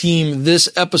Leadership team this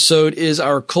episode is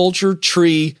our Culture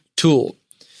Tree tool.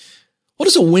 What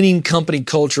does a winning company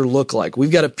culture look like?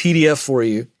 We've got a PDF for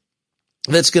you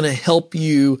that's going to help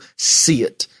you see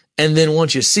it. And then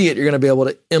once you see it, you're going to be able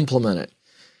to implement it.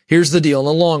 Here's the deal in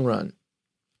the long run.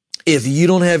 If you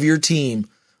don't have your team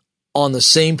on the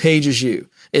same page as you,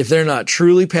 if they're not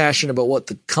truly passionate about what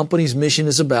the company's mission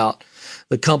is about,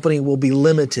 the company will be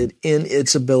limited in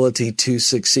its ability to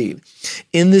succeed.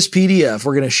 In this PDF,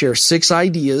 we're going to share 6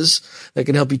 ideas that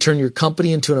can help you turn your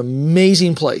company into an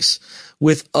amazing place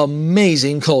with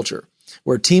amazing culture,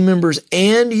 where team members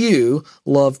and you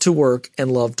love to work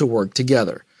and love to work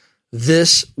together.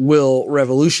 This will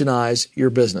revolutionize your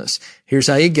business. Here's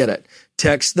how you get it.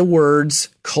 Text the words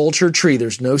Culture Tree.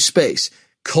 There's no space.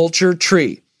 Culture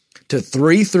Tree to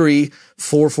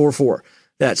 33444.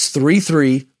 That's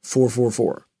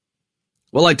 33444.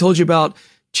 Well, I told you about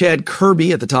Chad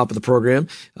Kirby at the top of the program.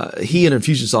 He and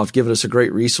Infusionsoft given us a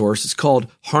great resource. It's called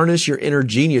Harness Your Inner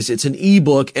Genius. It's an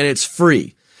ebook and it's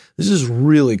free. This is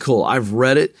really cool. I've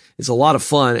read it. It's a lot of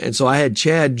fun. And so I had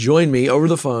Chad join me over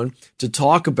the phone to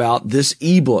talk about this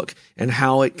ebook and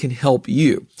how it can help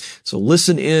you. So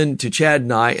listen in to Chad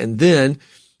and I, and then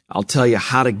I'll tell you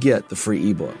how to get the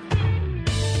free ebook.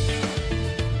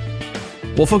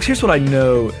 Well, folks, here's what I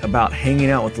know about hanging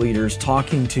out with leaders,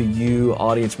 talking to you,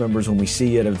 audience members, when we see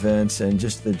you at events, and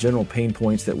just the general pain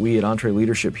points that we at Entree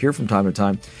Leadership hear from time to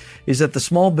time, is that the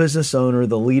small business owner,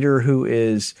 the leader who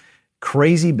is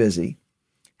crazy busy,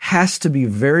 has to be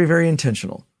very, very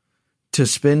intentional to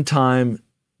spend time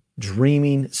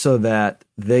dreaming so that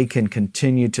they can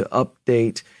continue to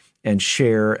update and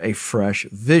share a fresh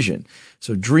vision.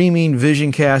 So dreaming,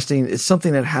 vision casting, it's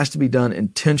something that has to be done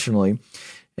intentionally.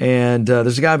 And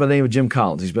there's a guy by the name of Jim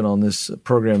Collins. He's been on this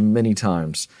program many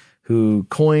times, who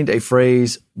coined a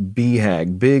phrase,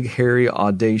 BHAG, big, hairy,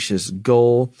 audacious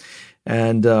goal.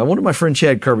 And I wanted my friend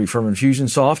Chad Kirby from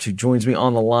Infusionsoft, who joins me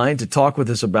on the line, to talk with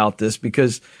us about this,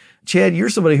 because Chad, you're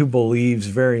somebody who believes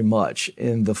very much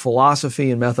in the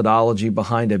philosophy and methodology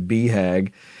behind a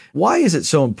BHAG. Why is it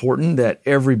so important that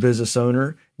every business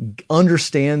owner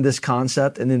understand this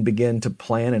concept and then begin to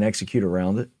plan and execute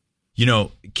around it? You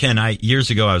know, Ken, years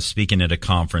ago, I was speaking at a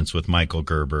conference with Michael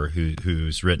Gerber,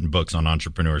 who's written books on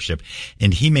entrepreneurship,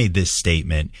 and he made this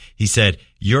statement. He said,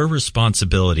 your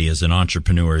responsibility as an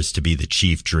entrepreneur is to be the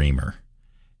chief dreamer.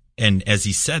 And as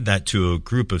he said that to a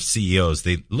group of CEOs,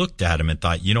 they looked at him and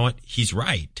thought, you know what? He's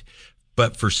right.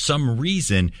 But for some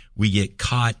reason, we get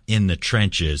caught in the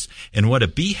trenches. And what a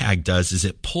BHAG does is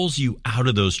it pulls you out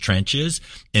of those trenches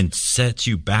and sets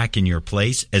you back in your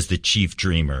place as the chief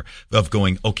dreamer of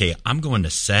going, okay, I'm going to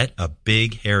set a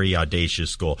big, hairy,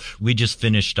 audacious goal. We just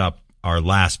finished up our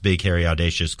last big, hairy,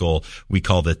 audacious goal. We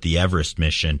called it the Everest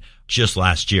mission just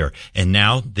last year. And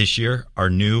now this year, our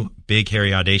new big,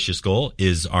 hairy, audacious goal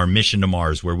is our mission to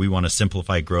Mars, where we want to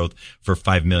simplify growth for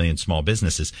 5 million small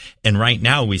businesses. And right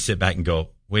now we sit back and go,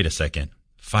 wait a second,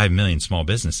 5 million small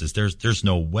businesses. There's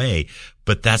no way.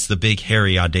 But that's the big,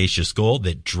 hairy, audacious goal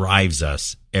that drives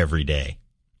us every day.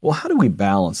 Well, how do we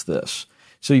balance this?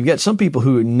 So you've got some people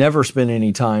who never spend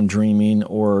any time dreaming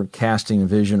or casting a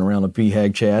vision around a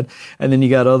BHAG, Chad. And then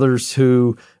you got others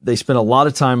who they spend a lot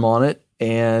of time on it,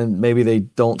 and maybe they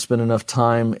don't spend enough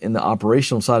time in the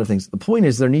operational side of things. The point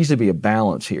is there needs to be a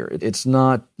balance here. It's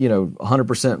not,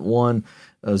 100% one,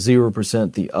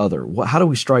 0% the other. How do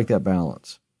we strike that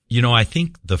balance? You know, I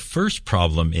think the first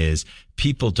problem is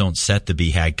people don't set the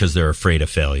BHAG because they're afraid of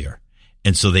failure.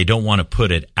 And so they don't want to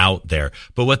put it out there.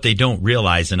 But what they don't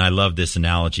realize, and I love this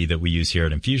analogy that we use here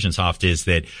at Infusionsoft, is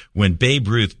that when Babe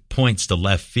Ruth points to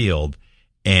left field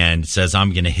and says,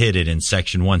 I'm going to hit it in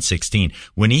section 116,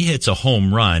 when he hits a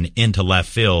home run into left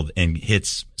field and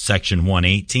hits section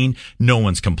 118, no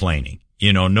one's complaining.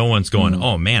 No one's going,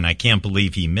 oh man, I can't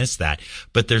believe he missed that.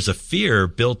 But there's a fear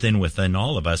built in within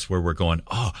all of us where we're going,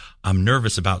 oh, I'm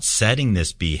nervous about setting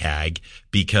this BHAG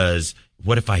because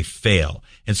what if I fail?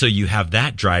 And so you have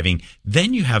that driving.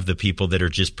 Then you have the people that are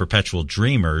just perpetual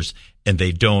dreamers and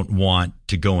they don't want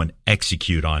to go and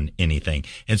execute on anything.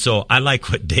 And so I like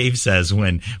what Dave says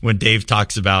when Dave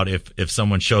talks about if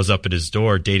someone shows up at his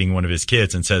door dating one of his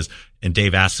kids and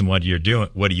Dave asks him, what do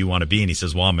you want to be? And he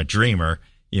says, well, I'm a dreamer.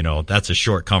 that's a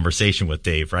short conversation with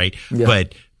Dave, right? Yeah.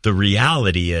 But the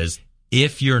reality is,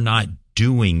 if you're not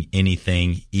doing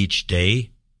anything each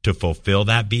day to fulfill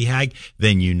that BHAG,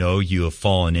 then you have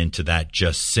fallen into that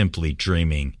just simply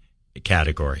dreaming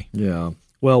category. Yeah.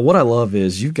 Well, what I love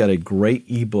is you've got a great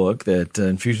ebook that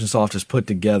Infusionsoft has put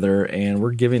together, and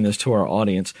we're giving this to our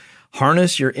audience.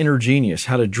 Harness Your Inner Genius,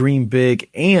 How to Dream Big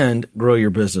and Grow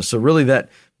Your Business. So really that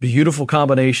beautiful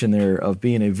combination there of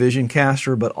being a vision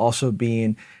caster, but also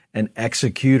being an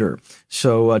executor.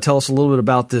 So tell us a little bit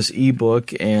about this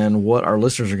ebook and what our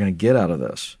listeners are going to get out of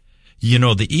this.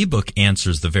 The ebook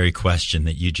answers the very question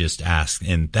that you just asked,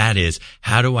 and that is,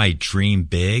 how do I dream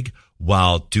big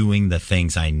while doing the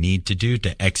things I need to do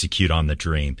to execute on the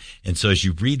dream? And so as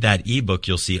you read that ebook,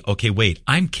 you'll see, okay, wait,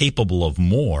 I'm capable of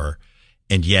more,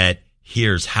 and yet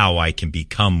here's how I can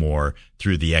become more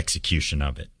through the execution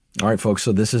of it. All right, folks.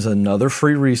 So this is another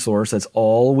free resource. That's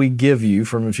all we give you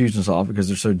from Infusionsoft because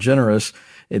they're so generous.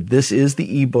 This is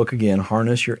the ebook again,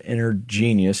 Harness Your Inner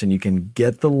Genius, and you can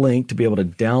get the link to be able to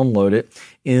download it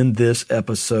in this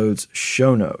episode's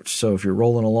show notes. So if you're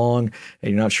rolling along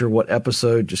and you're not sure what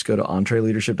episode, just go to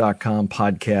entreleadership.com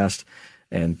podcast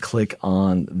and click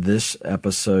on this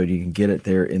episode. You can get it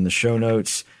there in the show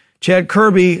notes. Chad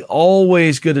Kirby,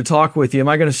 always good to talk with you. Am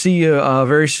I going to see you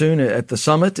very soon at the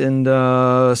summit in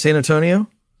San Antonio?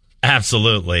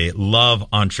 Absolutely. Love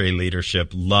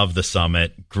EntreLeadership. Love the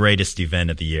summit. Greatest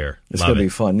event of the year. It's going to be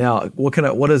fun. Now,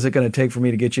 what is it going to take for me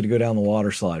to get you to go down the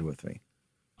water slide with me?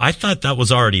 I thought that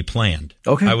was already planned.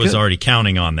 Okay, I was already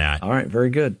counting on that. All right, very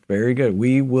good. Very good.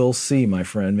 We will see, my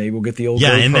friend. Maybe we'll get the old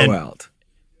GoPro out.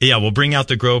 Yeah, we'll bring out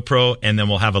the GoPro, and then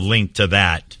we'll have a link to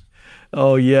that.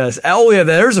 Oh, yes. Oh, yeah,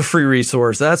 there's a free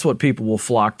resource. That's what people will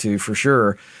flock to for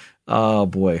sure. Oh,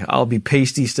 boy. I'll be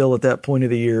pasty still at that point of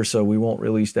the year, so we won't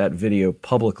release that video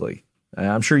publicly.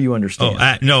 I'm sure you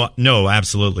understand. No,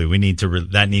 absolutely. We need to.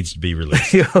 That needs to be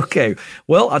released. Okay.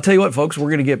 Well, I'll tell you what, folks. We're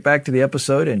going to get back to the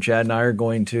episode, and Chad and I are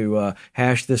going to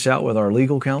hash this out with our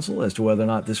legal counsel as to whether or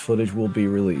not this footage will be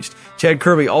released. Chad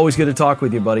Kirby, always good to talk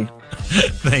with you, buddy.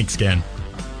 Thanks, Ken.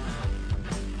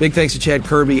 Big thanks to Chad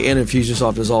Kirby and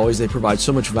Infusionsoft as always. They provide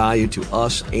so much value to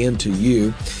us and to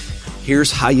you.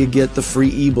 Here's how you get the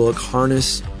free ebook,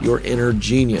 Harness Your Inner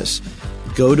Genius.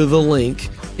 Go to the link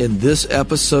in this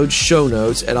episode's show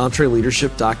notes at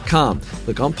entreleadership.com.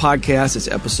 Click on podcast. It's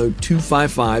episode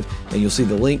 255, and you'll see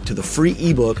the link to the free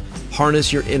ebook,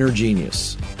 Harness Your Inner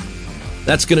Genius.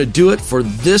 That's going to do it for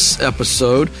this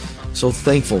episode. So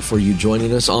thankful for you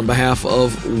joining us on behalf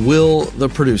of Will, the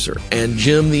producer, and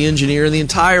Jim, the engineer, and the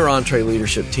entire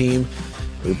EntreLeadership team.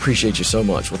 We appreciate you so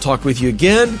much. We'll talk with you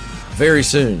again very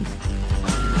soon.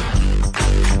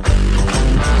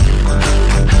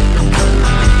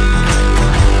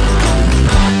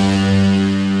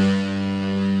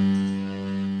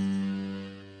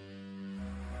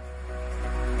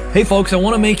 Hey folks, I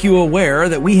want to make you aware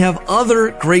that we have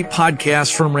other great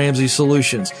podcasts from Ramsey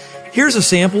Solutions. Here's a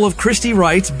sample of Christy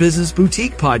Wright's Business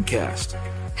Boutique podcast.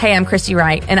 Hey, I'm Christy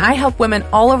Wright, and I help women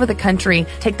all over the country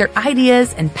take their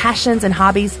ideas and passions and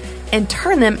hobbies and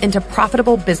turn them into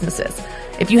profitable businesses.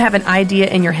 If you have an idea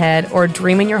in your head or a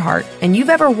dream in your heart, and you've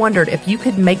ever wondered if you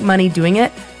could make money doing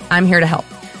it, I'm here to help.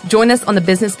 Join us on the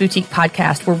Business Boutique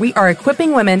podcast, where we are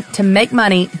equipping women to make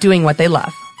money doing what they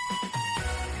love.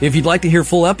 If you'd like to hear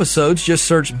full episodes, just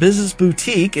search Business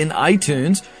Boutique in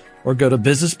iTunes or go to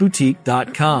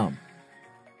businessboutique.com.